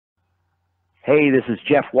Hey, this is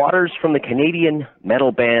Jeff Waters from the Canadian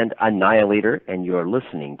metal band Annihilator, and you're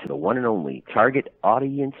listening to the one and only Target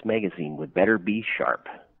Audience Magazine with Better Be Sharp.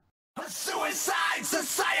 A suicide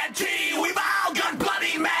society, we've all gone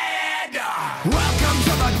bloody mad. Welcome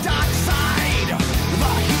to the dark side, the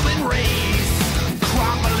human race,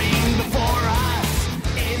 crumbling before us,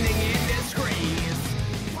 ending in disgrace.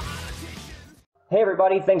 Hey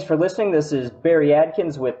everybody, thanks for listening. This is Barry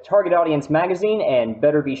Adkins with Target Audience Magazine and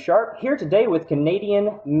Better Be Sharp, here today with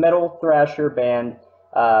Canadian metal thrasher band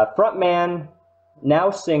frontman,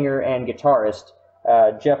 now singer and guitarist,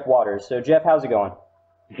 Jeff Waters. So Jeff, how's it going?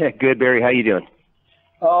 Yeah, good, Barry. How you doing?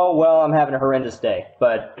 Oh, well, I'm having a horrendous day,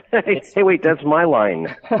 but... Hey, wait, that's my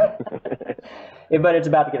line. But it's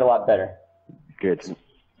about to get a lot better. Good.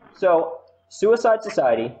 So, Suicide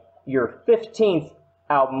Society, your 15th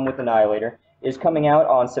album with Annihilator, is coming out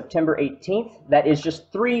on September 18th. That is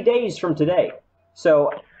just 3 days from today.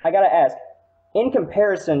 So, I gotta ask, in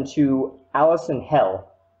comparison to Alice in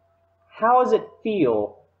Hell, how does it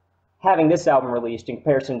feel having this album released in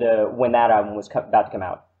comparison to when that album was about to come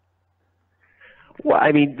out? Well,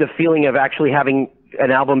 I mean, the feeling of actually having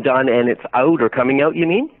an album done and it's out or coming out, you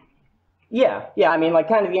mean? Yeah, I mean, like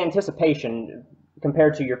kind of the anticipation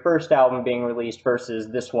compared to your first album being released versus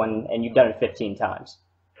this one, and you've done it 15 times.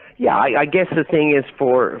 Yeah, I guess the thing is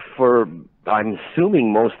for I'm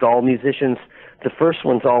assuming most all musicians, the first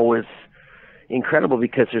one's always incredible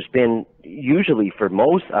because there's been, usually for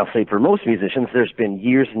most musicians, there's been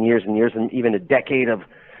years and years and years and even a decade of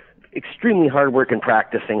extremely hard work and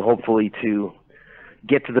practicing, hopefully to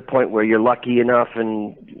get to the point where you're lucky enough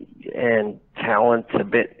and talent a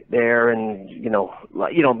bit there and, you know,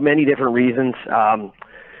 many different reasons,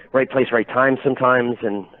 right place, right time sometimes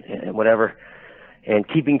and whatever. And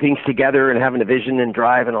keeping things together and having a vision and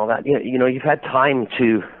drive and all that. You know, you've had time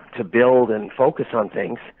to build and focus on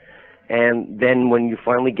things. And then when you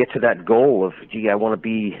finally get to that goal of, gee, I want to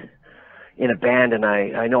be in a band and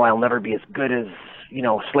I know I'll never be as good as, you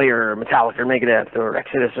know, Slayer or Metallica or Megadeth or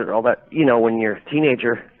Exodus or all that, you know, when you're a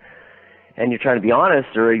teenager and you're trying to be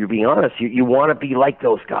honest or you're being honest, you want to be like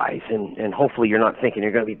those guys. And hopefully you're not thinking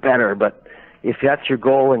you're going to be better, but if that's your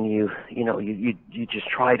goal and you just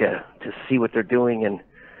try to see what they're doing and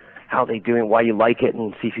how they do it, why you like it,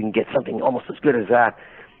 and see if you can get something almost as good as that.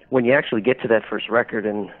 When you actually get to that first record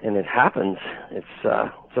and it happens, it's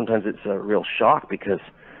sometimes it's a real shock because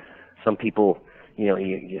some people, you know,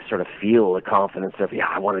 you sort of feel the confidence of, yeah,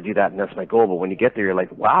 I want to do that and that's my goal. But when you get there, you're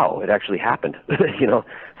like, wow, it actually happened, you know.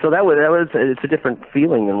 So it's a different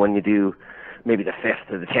feeling than when you do maybe the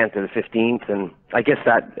 5th or the 10th or the 15th. And I guess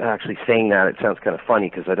that actually saying that, it sounds kind of funny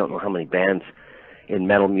because I don't know how many bands in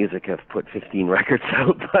metal music have put 15 records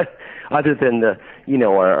out, but other than the, you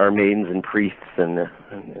know, our Maidens and Priests and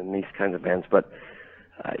these kinds of bands. But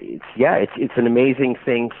it's an amazing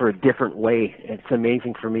thing for a different way. It's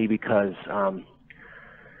amazing for me because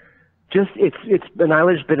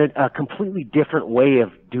Annihilator's been a completely different way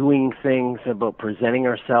of doing things, about presenting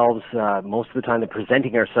ourselves. Most of the time, the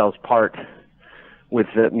presenting ourselves part with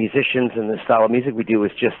the musicians and the style of music we do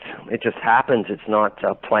it just happens. It's not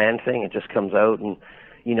a planned thing. It just comes out and,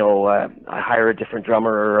 you know, I hire a different drummer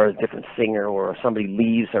or a different singer or somebody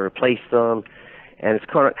leaves, I replace them. And it's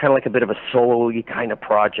kind of like a bit of a solo-y kind of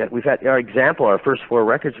project. We've had our first 4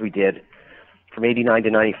 records we did from 89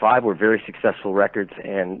 to 95 were very successful records,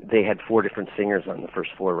 and they had 4 different singers on the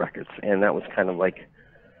first 4 records. And that was kind of like,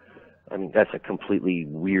 I mean, that's a completely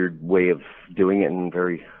weird way of doing it, and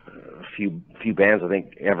very few bands I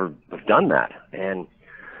think ever have done that. And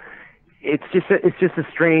it's just a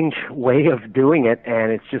strange way of doing it,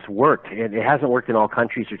 and it's just worked. It hasn't worked in all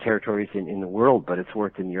countries or territories in the world, but it's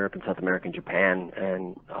worked in Europe and South America and Japan.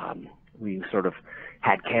 And we sort of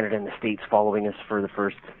had Canada and the States following us for the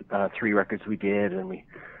first 3 records we did, and we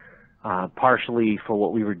partially for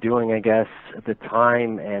what we were doing, I guess, at the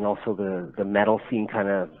time, and also the metal scene kind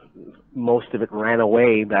of, most of it ran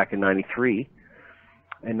away back in '93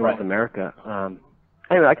 in North America.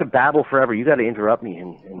 Anyway, I could babble forever. You got to interrupt me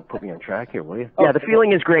and put me on track here, will you? Yeah, the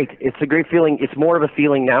feeling is great. It's a great feeling. It's more of a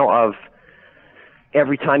feeling now of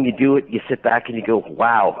every time you do it, you sit back and you go,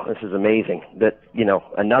 wow, this is amazing. That, you know,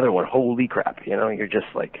 another one, holy crap. You know, you're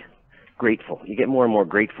just like grateful. You get more and more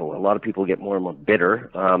grateful. A lot of people get more and more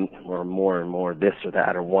bitter, or more and more this or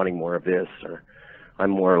that, or wanting more of this. Or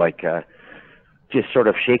I'm more like just sort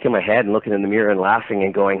of shaking my head and looking in the mirror and laughing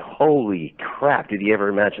and going, holy crap, did you ever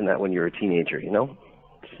imagine that when you were a teenager, you know?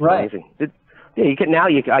 It's right. Amazing.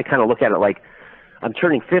 I kind of look at it like I'm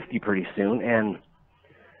turning 50 pretty soon, and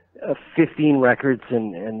 15 records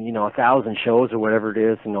and you know, 1,000 shows or whatever it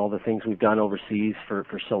is, and all the things we've done overseas for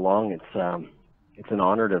so long, it's an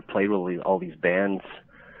honor to play with all these bands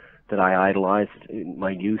that I idolized in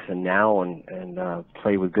my youth and now, and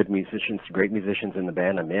play with good musicians, great musicians in the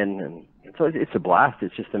band I'm in, and so it's a blast.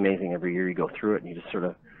 It's just amazing. Every year you go through it and you just sort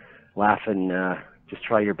of laugh and just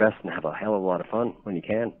try your best and have a hell of a lot of fun when you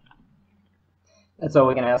can. That's all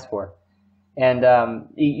we can ask for. And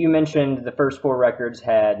you mentioned the first 4 records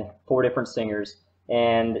had 4 different singers,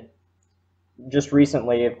 and just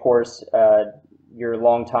recently, of course, your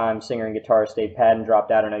longtime singer and guitarist Dave Padden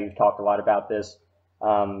dropped out. I know you've talked a lot about this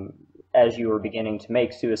as you were beginning to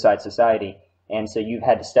make Suicide Society, and so you've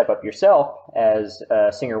had to step up yourself as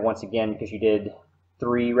a singer once again, because you did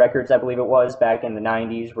 3 records, I believe it was, back in the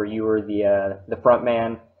 90s, where you were the front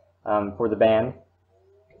man for the band.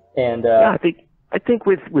 And yeah, I think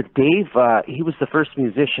with Dave, he was the first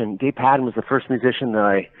musician. Dave Padden was the first musician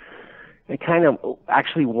that I kind of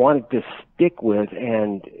actually wanted to stick with,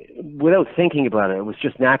 and without thinking about it, it was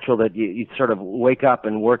just natural that you'd sort of wake up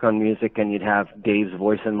and work on music, and you'd have Dave's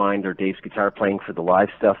voice in mind or Dave's guitar playing for the live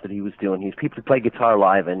stuff that he was doing. He's people who play guitar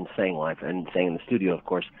live and sang in the studio, of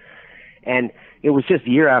course. And it was just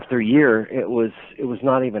year after year. It was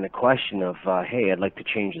not even a question of hey, I'd like to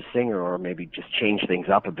change the singer or maybe just change things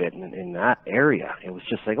up a bit in that area. It was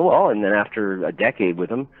just like, well, and then after a decade with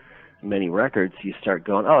him, many records, you start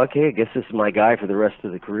going, oh, okay, I guess this is my guy for the rest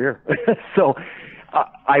of the career. So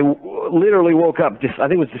I literally woke up, I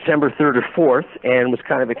think it was December 3rd or 4th, and was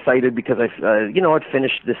kind of excited because I'd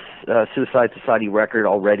finished this Suicide Society record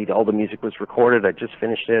already. All the music was recorded. I just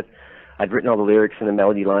finished it. I'd written all the lyrics and the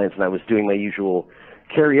melody lines, and I was doing my usual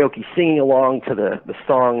karaoke, singing along to the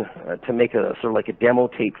song to make a sort of like a demo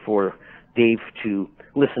tape for Dave to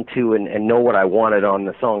listen to and know what I wanted on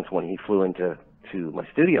the songs when he flew into my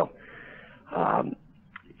studio.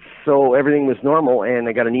 So everything was normal, and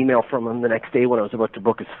I got an email from him the next day when I was about to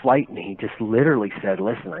book his flight, and he just literally said,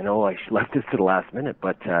 listen, I know I left this to the last minute,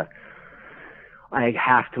 but I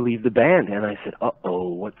have to leave the band. And I said, uh-oh,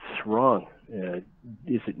 what's wrong?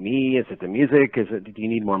 Is it me? Is it the music? Do you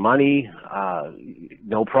need more money?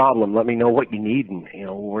 No problem. Let me know what you need, and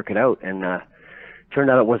we'll work it out. And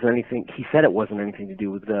turned out it wasn't anything. He said it wasn't anything to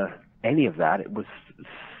do with any of that. It was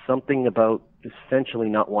something about essentially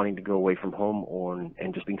not wanting to go away from home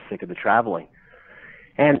and just being sick of the traveling.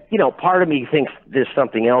 And, part of me thinks there's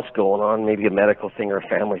something else going on, maybe a medical thing or a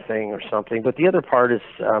family thing or something. But the other part is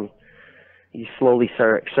you slowly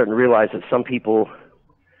starting to realize that some people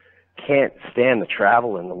can't stand the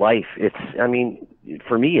travel and the life.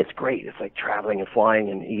 For me, it's great. It's like traveling and flying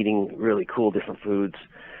and eating really cool different foods,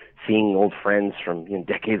 seeing old friends from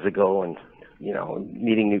decades ago, and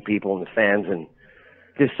meeting new people and the fans. And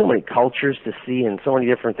there's so many cultures to see and so many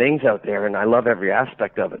different things out there, and I love every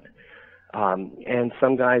aspect of it. And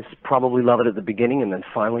some guys probably love it at the beginning and then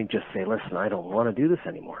finally just say, listen, I don't want to do this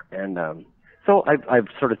anymore. And so I've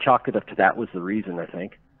sort of chalked it up to that was the reason, I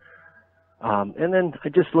think. And then I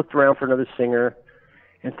just looked around for another singer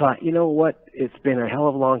and thought, you know what, it's been a hell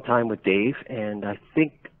of a long time with Dave, and I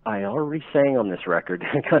think I already sang on this record.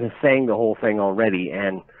 I kind of sang the whole thing already,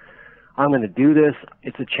 and I'm going to do this.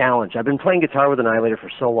 It's a challenge. I've been playing guitar with Annihilator for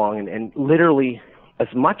so long, and literally as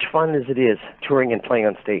much fun as it is touring and playing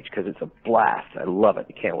on stage, because it's a blast. I love it.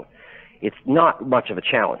 It's not much of a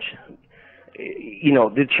challenge.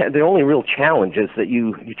 The only real challenge is that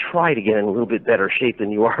you try to get in a little bit better shape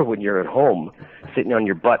than you are when you're at home, sitting on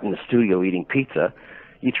your butt in the studio eating pizza.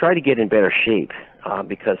 You try to get in better shape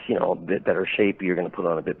because, a bit better shape, you're going to put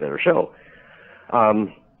on a bit better show.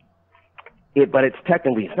 But it's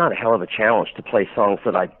not a hell of a challenge to play songs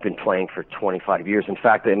that I've been playing for 25 years. In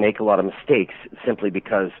fact, I make a lot of mistakes simply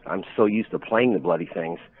because I'm so used to playing the bloody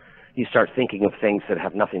things. You start thinking of things that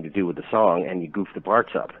have nothing to do with the song, and you goof the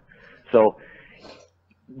parts up. So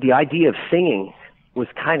the idea of singing was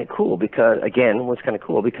kind of cool because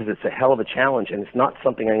it's a hell of a challenge, and it's not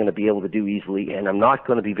something I'm going to be able to do easily, and I'm not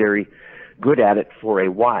going to be very good at it for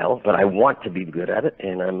a while, but I want to be good at it,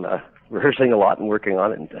 and I'm rehearsing a lot and working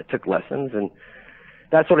on it, and I took lessons, and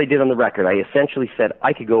that's what I did on the record. I essentially said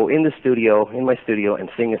I could go in my studio, and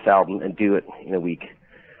sing this album and do it in a week.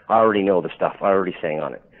 I already know the stuff. I already sang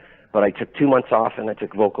on it. But I took 2 months off, and I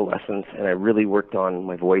took vocal lessons, and I really worked on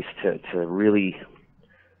my voice to really,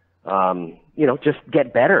 just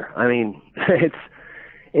get better. I mean,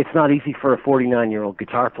 it's not easy for a 49-year-old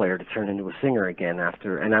guitar player to turn into a singer again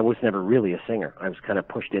and I was never really a singer. I was kind of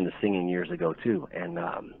pushed into singing years ago too. And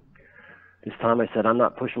this time I said, I'm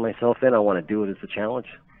not pushing myself in. I want to do it as a challenge.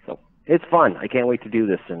 So it's fun. I can't wait to do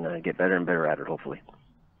this and get better and better at it, hopefully.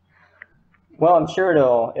 Well, I'm sure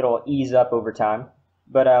it'll ease up over time.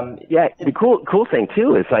 But the cool thing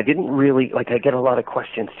too is I didn't really I get a lot of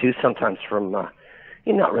questions too sometimes from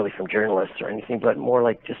not really from journalists or anything, but more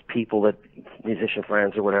like just people that, musician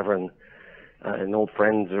friends or whatever, and old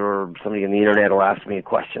friends or somebody on the internet will ask me a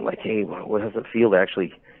question like, hey, what does it feel to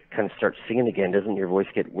actually kind of start singing again? Doesn't your voice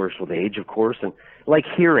get worse with age, of course? And like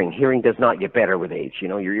hearing does not get better with age.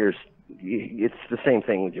 Your ears, it's the same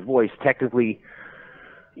thing with your voice. Technically,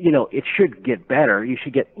 it should get better. You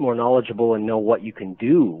should get more knowledgeable and know what you can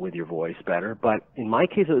do with your voice better. But in my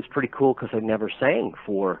case, it was pretty cool because I never sang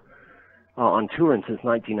on touring since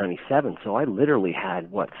 1997. So I literally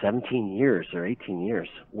had, 17 years or 18 years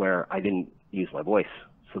where I didn't use my voice.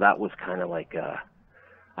 So that was kind of like,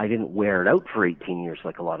 I didn't wear it out for 18 years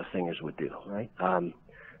like a lot of singers would do, right?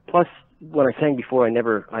 Plus, when I sang before, I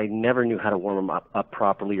never knew how to warm up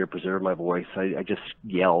properly or preserve my voice. I just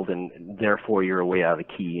yelled, and therefore you're way out of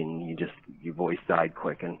key, and your voice died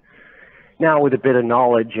quick. And now with a bit of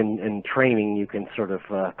knowledge and training, you can sort of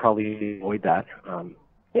probably avoid that.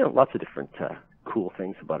 Lots of different cool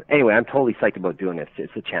things about it. Anyway, I'm totally psyched about doing this.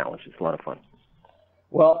 It's a challenge. It's a lot of fun.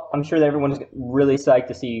 Well, I'm sure that everyone's really psyched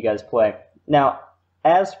to see you guys play. Now,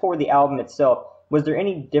 as for the album itself, was there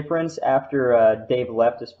any difference after Dave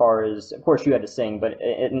left as far as, of course you had to sing, but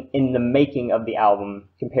in the making of the album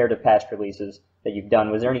compared to past releases that you've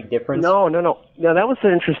done, was there any difference? No. That was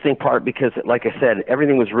an interesting part because, like I said,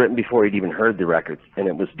 everything was written before he'd even heard the records, and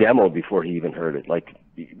it was demoed before he even heard it,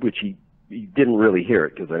 which he didn't really hear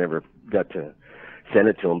it because I never got to send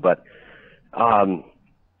it to him, but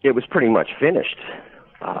it was pretty much finished.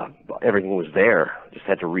 Everything was there. Just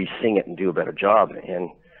had to re-sing it and do a better job. And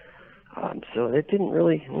so it didn't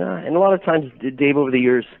really. And a lot of times, Dave over the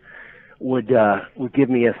years would give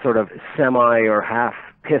me a sort of semi or half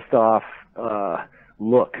pissed off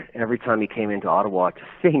look every time he came into Ottawa to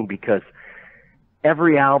sing, because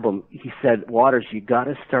every album he said, Waters, you got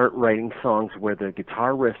to start writing songs where the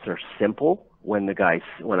guitar riffs are simple when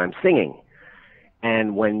I'm singing.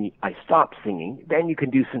 And when I stop singing, then you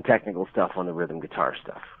can do some technical stuff on the rhythm guitar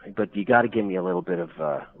stuff. But you got to give me a little bit of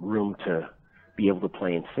room to be able to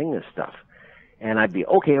play and sing this stuff. And I'd be,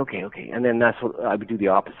 okay. And then that's what I would do the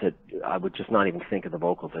opposite. I would just not even think of the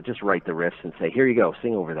vocals. I'd just write the riffs and say, here you go,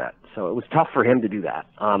 sing over that. So it was tough for him to do that.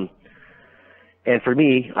 And for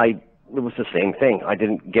me, it was the same thing. I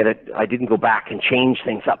didn't get it. I didn't go back and change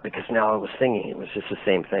things up because now I was singing. It was just the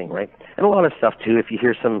same thing, right? And a lot of stuff, too, if you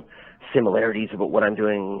hear some similarities about what I'm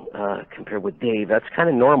doing compared with Dave, that's kind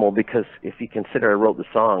of normal, because if you consider I wrote the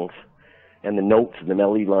songs and the notes and the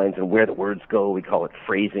melody lines and where the words go, we call it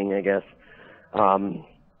phrasing, I guess.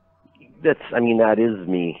 That is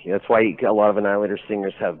me. That's why a lot of Annihilator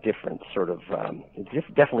singers have different sort of,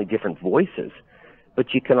 definitely different voices,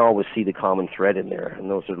 but you can always see the common thread in there, and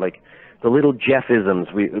those are like the little Jeff-isms,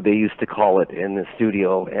 they used to call it in the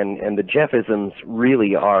studio, and the Jeff-isms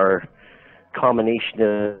really are combination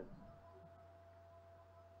of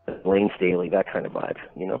Lane Staley, that kind of vibe,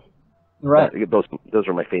 Right. Those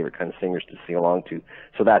are my favorite kind of singers to sing along to.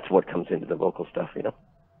 So that's what comes into the vocal stuff,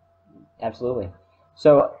 Absolutely.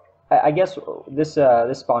 So I guess this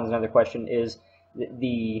spawns another question: is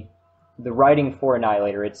the writing for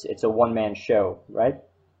Annihilator? It's a one-man show, right?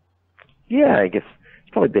 Yeah, I guess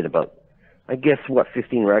it's probably been about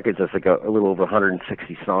 15 records. That's like a little over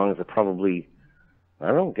 160 songs. Are probably, I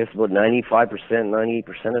don't know, I guess about 95%,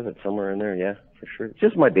 98% of it, somewhere in there, yeah, for sure. It's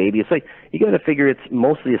just my baby. It's like, you got to figure it's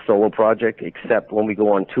mostly a solo project, except when we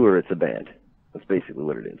go on tour, it's a band. That's basically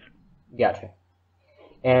what it is. Gotcha.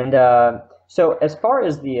 And so as far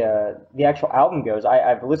as the actual album goes,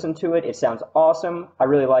 I've listened to it. It sounds awesome. I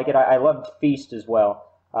really like it. I loved Feast as well.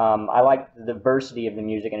 I like the diversity of the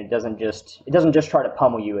music, and it doesn't just try to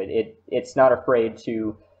pummel you. It's not afraid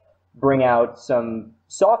to bring out some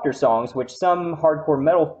softer songs, which some hardcore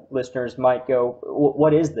metal listeners might go,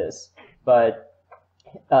 what is this? But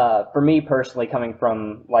for me personally, coming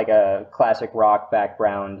from like a classic rock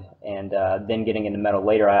background and then getting into metal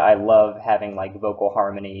later, I love having like vocal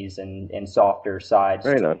harmonies and softer sides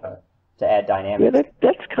to add dynamics. Yeah,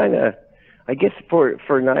 that's kind of, I guess for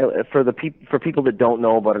people that don't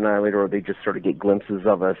know about Annihilator, or they just sort of get glimpses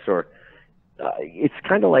of us, or it's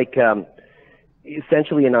kind of like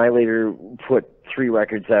essentially Annihilator put 3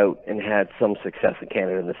 records out and had some success in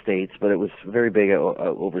Canada and the States, but it was very big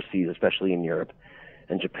overseas, especially in Europe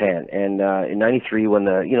and Japan. And in '93, when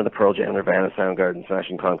the Pearl Jam, Nirvana, Soundgarden,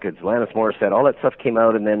 Smashing Pumpkins, Alanis Morissette, all that stuff came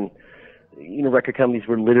out, and then record companies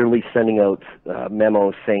were literally sending out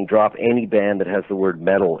memos saying drop any band that has the word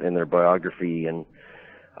metal in their biography, and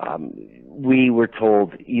we were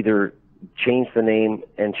told either change the name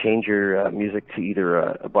and change your music to either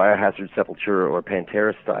a Biohazard, Sepultura, or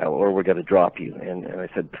Pantera style, or we're going to drop you. And I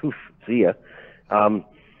said, poof, see ya.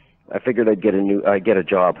 I figured I'd get a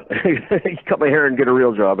job, cut my hair and get a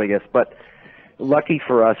real job, I guess. But lucky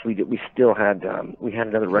for us, we still had we had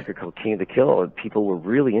another record called King of the Kill. People were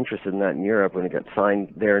really interested in that in Europe when it got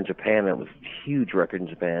signed there in Japan. It was a huge record in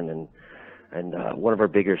Japan and one of our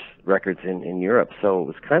biggest records in Europe. So it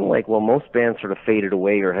was kind of like, well, most bands sort of faded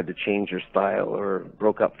away or had to change their style or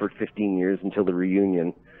broke up for 15 years until the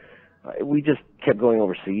reunion. We just kept going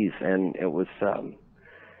overseas, and it was,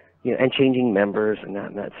 and changing members and that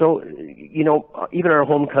and that. So, even our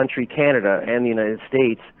home country, Canada, and the United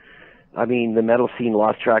States, I mean, the metal scene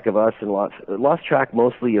lost track of us and lost track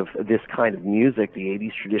mostly of this kind of music, the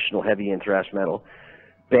 80s traditional heavy and thrash metal.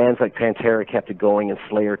 Bands like Pantera kept it going, and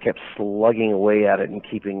Slayer kept slugging away at it and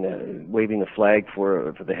waving the flag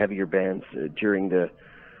for the heavier bands during the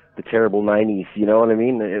terrible 90s. You know what I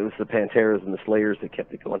mean? It was the Panteras and the Slayers that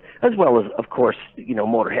kept it going, as well as, of course,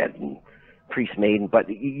 Motorhead and Priest Maiden. But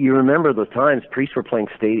you remember those times, Priest were playing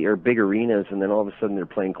big arenas, and then all of a sudden they're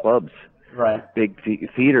playing clubs. Right. Big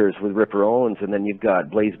theaters with Ripper Owens, and then you've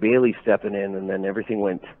got Blaze Bayley stepping in, and then everything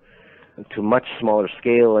went to a much smaller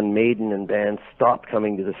scale, and Maiden and bands stopped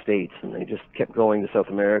coming to the States, and they just kept going to South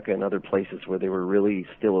America and other places where they were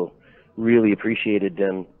still really appreciated.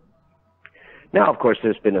 And now, of course,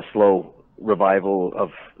 there's been a slow revival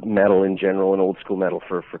of metal in general and old school metal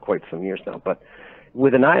for quite some years now. But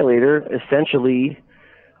with Annihilator, essentially,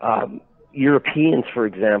 Europeans, for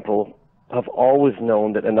example, have always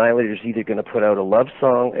known that Annihilator is either going to put out a love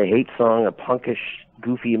song, a hate song, a punkish,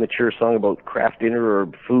 goofy, immature song about craft dinner or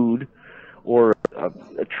food, or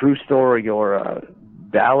a true story, or a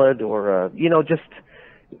ballad, or just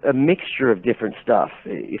a mixture of different stuff.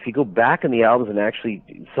 If you go back in the albums, and actually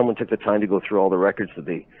someone took the time to go through all the records that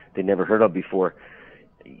they never heard of before,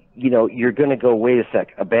 you're going to go, wait a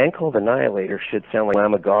sec, a band called Annihilator should sound like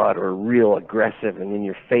Lamb of God, or real aggressive and in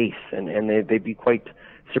your face, and they'd be quite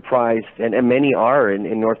surprised, and many are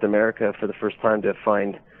in North America for the first time to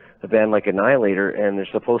find a band like Annihilator, and they're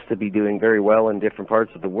supposed to be doing very well in different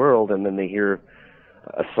parts of the world, and then they hear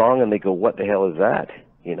a song and they go, what the hell is that?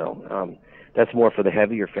 That's more for the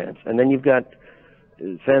heavier fans. And then you've got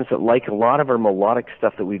fans that like a lot of our melodic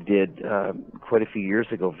stuff that we did quite a few years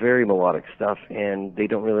ago, very melodic stuff, and they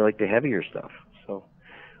don't really like the heavier stuff. So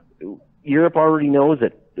Europe already knows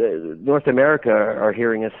it. North America are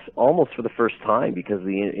hearing us almost for the first time, because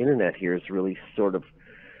the internet here is really sort of,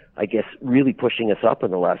 I guess, really pushing us up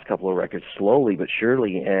in the last couple of records, slowly but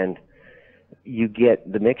surely, and you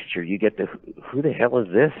get the mixture. You get who the hell is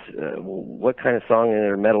this? What kind of song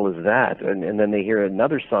or metal is that? And then they hear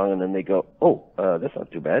another song, and then they go, oh, that's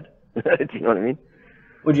not too bad. Do you know what I mean?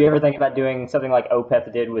 Would you ever think about doing something like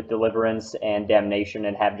Opeth did with Deliverance and Damnation,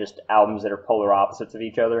 and have just albums that are polar opposites of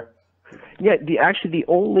each other? Yeah, the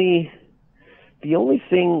only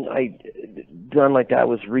thing I done like that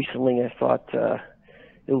was recently. I thought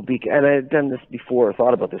it would be, and I had done this before,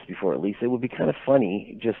 thought about this before at least. It would be kind of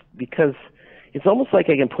funny, just because it's almost like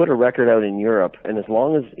I can put a record out in Europe, and as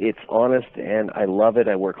long as it's honest and I love it,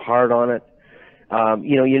 I work hard on it.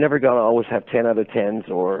 You're never going to always have 10 out of 10s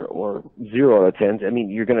or 0 out of 10s. I mean,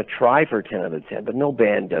 you're going to try for 10 out of 10, but no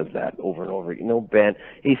band does that over and over. No band.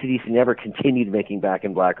 AC/DC never continued making Back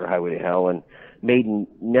in Black or Highway to Hell, and Maiden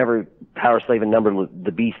never, Power Slave and Number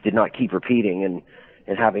the Beast did not keep repeating and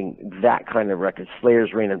having that kind of record.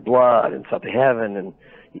 Slayer's Rain and Blood and South of Heaven and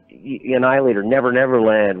Annihilator,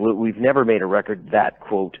 Neverland. We've never made a record that,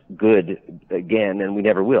 quote, good again, and we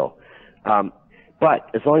never will.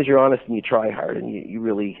 But as long as you're honest and you try hard and you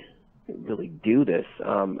really do this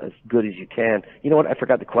as good as you can. You know what? I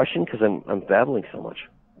forgot the question because I'm babbling so much.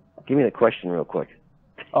 Give me the question real quick.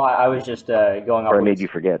 Oh, I was just going off. Or I made you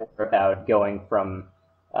forget. About going from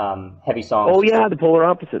heavy songs. Oh, yeah, the polar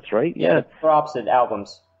opposites, right? Yeah. Polar opposite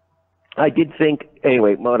albums. I did think,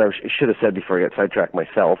 anyway, what I should have said before I got sidetracked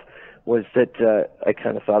myself was that I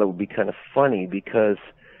kind of thought it would be kind of funny, because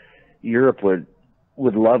Europe would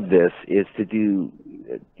love this, is to do,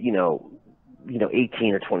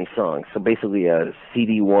 18 or 20 songs. So basically a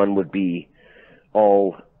CD1 would be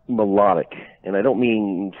all melodic. And I don't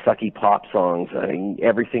mean sucky pop songs. I mean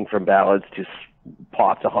everything from ballads to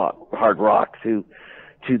pop to hard rock to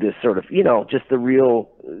this sort of, just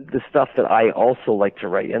the stuff that I also like to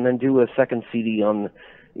write. And then do a second CD on,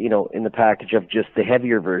 in the package of just the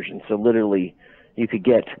heavier version. So literally you could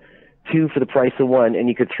get 2 for the price of 1, and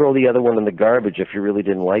you could throw the other one in the garbage if you really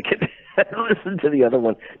didn't like it. Listen to the other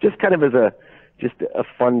one, just kind of as a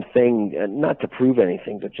fun thing, not to prove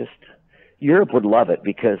anything, but just Europe would love it,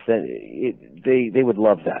 because then they would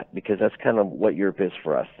love that, because that's kind of what Europe is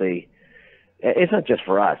for us. It's not just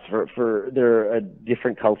for us. They're a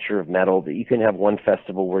different culture of metal. That you can have one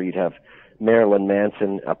festival where you'd have Marilyn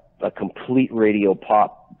Manson, a a complete radio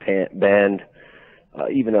pop band,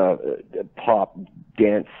 even a pop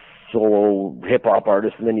dance solo hip hop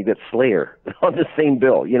artist, and then you get Slayer on the same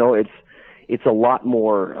bill. You know, it's a lot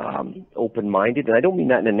more open-minded, and I don't mean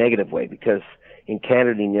that in a negative way, because in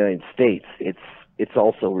Canada and the United States, it's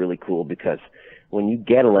also really cool, because when you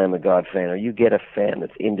get a Lamb of God fan, or you get a fan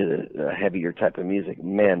that's into the heavier type of music,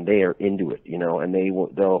 man, they are into it, you know, and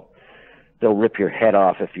they'll rip your head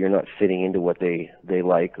off if you're not fitting into what they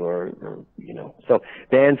like, or you know. So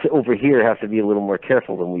bands over here have to be a little more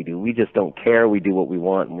careful than we do. We just don't care. We do what we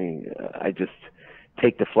want, and I just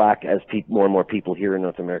take the flack as more and more people here in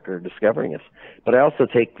North America are discovering us. But I also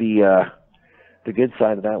take the good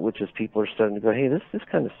side of that, which is people are starting to go, hey, this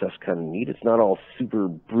kind of stuff's kind of neat. It's not all super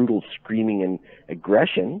brutal screaming and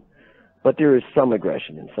aggression, but there is some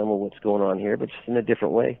aggression in some of what's going on here, but just in a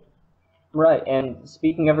different way. Right, and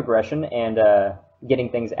speaking of aggression and getting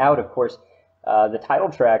things out, of course, the title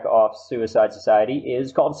track off Suicide Society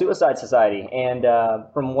is called Suicide Society, and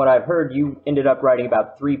from what I've heard, you ended up writing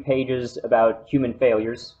about 3 pages about human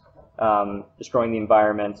failures, destroying the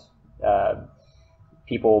environment,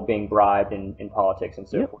 people being bribed in politics and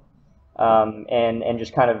so forth, and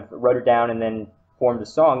just kind of wrote it down and then formed a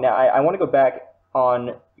song. Now, I want to go back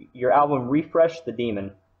on your album Refresh the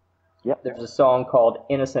Demon. Yep. There's a song called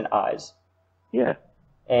Innocent Eyes. Yeah.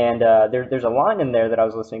 And there's a line in there that I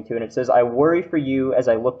was listening to, and it says, "I worry for you as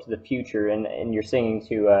I look to the future," and you're singing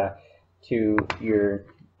to your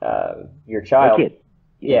child. My kid.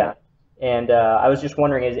 Yeah. And I was just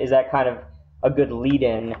wondering, is that kind of a good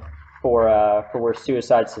lead-in for where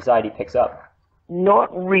Suicide Society picks up? Not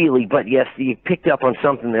really, but yes, you picked up on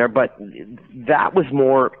something there, but that was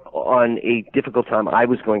more on a difficult time I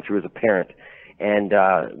was going through as a parent. And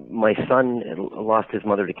my son lost his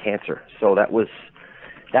mother to cancer, so that was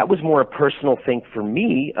more a personal thing for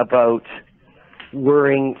me, about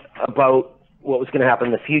worrying about what was going to happen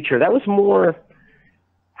in the future. That was more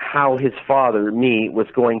how his father, me, was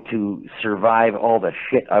going to survive all the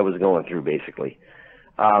shit I was going through, basically.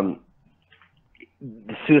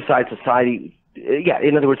 The Suicide Society,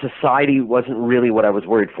 in other words, society wasn't really what I was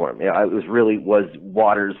worried for him. It was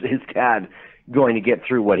Waters, his dad, going to get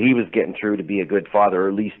through what he was getting through to be a good father, or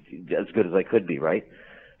at least as good as I could be, right?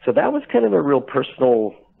 So that was kind of a real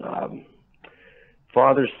personal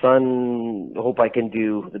father, son, hope I can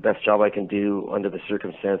do the best job I can do under the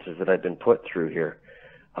circumstances that I've been put through here.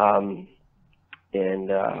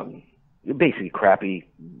 Basically crappy,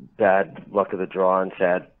 bad luck of the draw and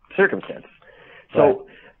sad circumstances. So right.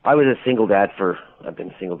 I was a single dad I've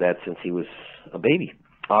been a single dad since he was a baby.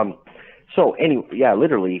 So anyway,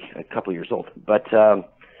 literally a couple years old. But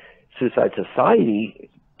Suicide Society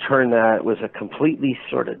was a completely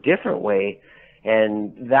sort of different way,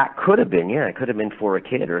 and that could have been, it could have been for a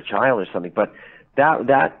kid or a child or something, but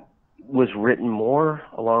that was written more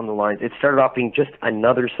along the lines, it started off being just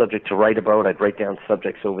another subject to write about. I'd write down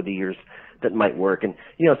subjects over the years that might work, and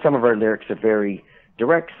some of our lyrics are very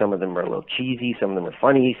direct, some of them are a little cheesy, some of them are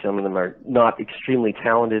funny, some of them are not extremely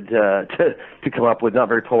talented to come up with, not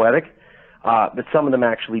very poetic. But some of them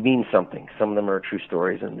actually mean something. Some of them are true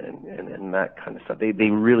stories and that kind of stuff. They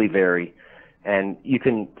really vary. And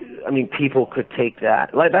people could take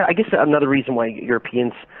that. Like, I guess another reason why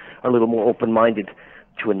Europeans are a little more open-minded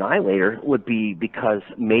to Annihilator would be because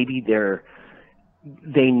maybe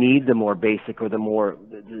they need the more basic or the more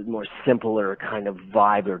simpler kind of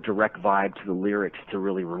vibe or direct vibe to the lyrics to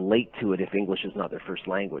really relate to it if English is not their first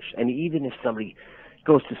language. And even if somebody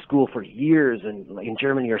goes to school for years in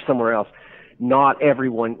Germany or somewhere else, not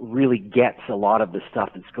everyone really gets a lot of the stuff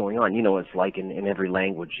that's going on. It's like in every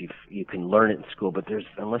language, you can learn it in school, but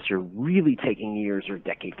unless you're really taking years or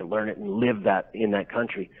decades to learn it and live that in that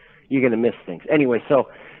country, you're going to miss things. Anyway, so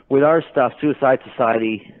with our stuff, Suicide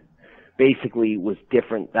Society basically was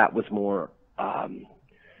different. That was more,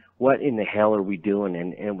 what in the hell are we doing?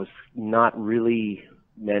 And it was not really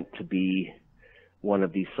meant to be one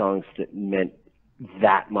of these songs that meant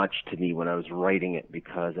that much to me when I was writing it,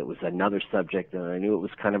 because it was another subject, and I knew it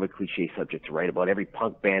was kind of a cliche subject to write about. Every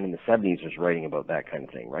punk band in the 70s was writing about that kind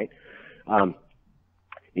of thing, right? The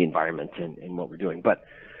environment and what we're doing. But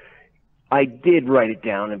I did write it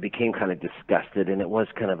down and became kind of disgusted, and it was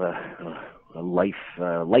kind of a life,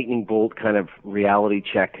 lightning bolt kind of reality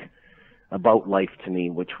check about life to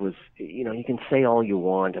me, which was, you can say all you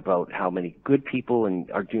want about how many good people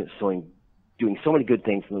are doing so many good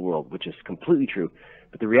things in the world, which is completely true.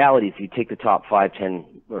 But the reality is, if you take the top 5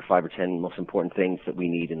 or 10 most important things that we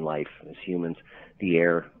need in life as humans, the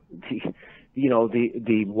air,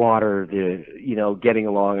 the water, getting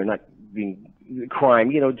along or not being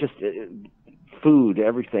crime, just food,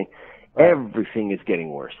 everything. Everything is getting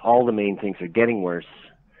worse. All the main things are getting worse,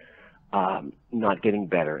 not getting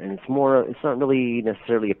better. And it's not really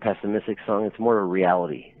necessarily a pessimistic song. It's more a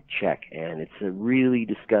reality check. And it's a really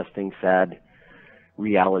disgusting, sad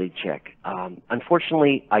reality check.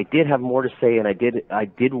 Unfortunately, I did have more to say, and I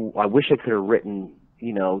wish I could have written,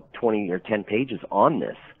 20 or 10 pages on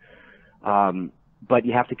this. But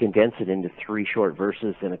you have to condense it into 3 short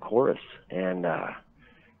verses and a chorus. And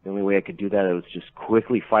the only way I could do that was just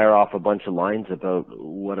quickly fire off a bunch of lines about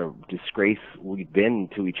what a disgrace we've been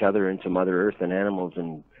to each other and to Mother Earth and animals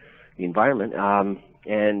and the environment.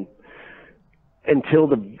 And until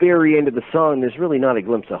the very end of the song, there's really not a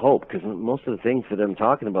glimpse of hope, because most of the things that I'm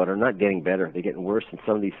talking about are not getting better. They're getting worse, and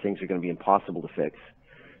some of these things are going to be impossible to fix.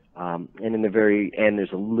 And in the very end,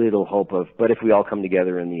 there's a little hope but if we all come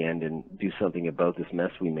together in the end and do something about this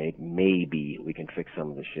mess we made, maybe we can fix some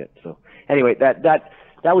of the shit. So anyway, that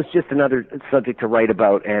was just another subject to write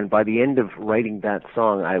about, and by the end of writing that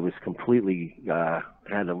song, I was completely,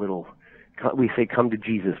 had a little, we say come to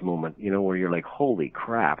Jesus moment, where you're like, holy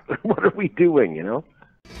crap, what are we doing,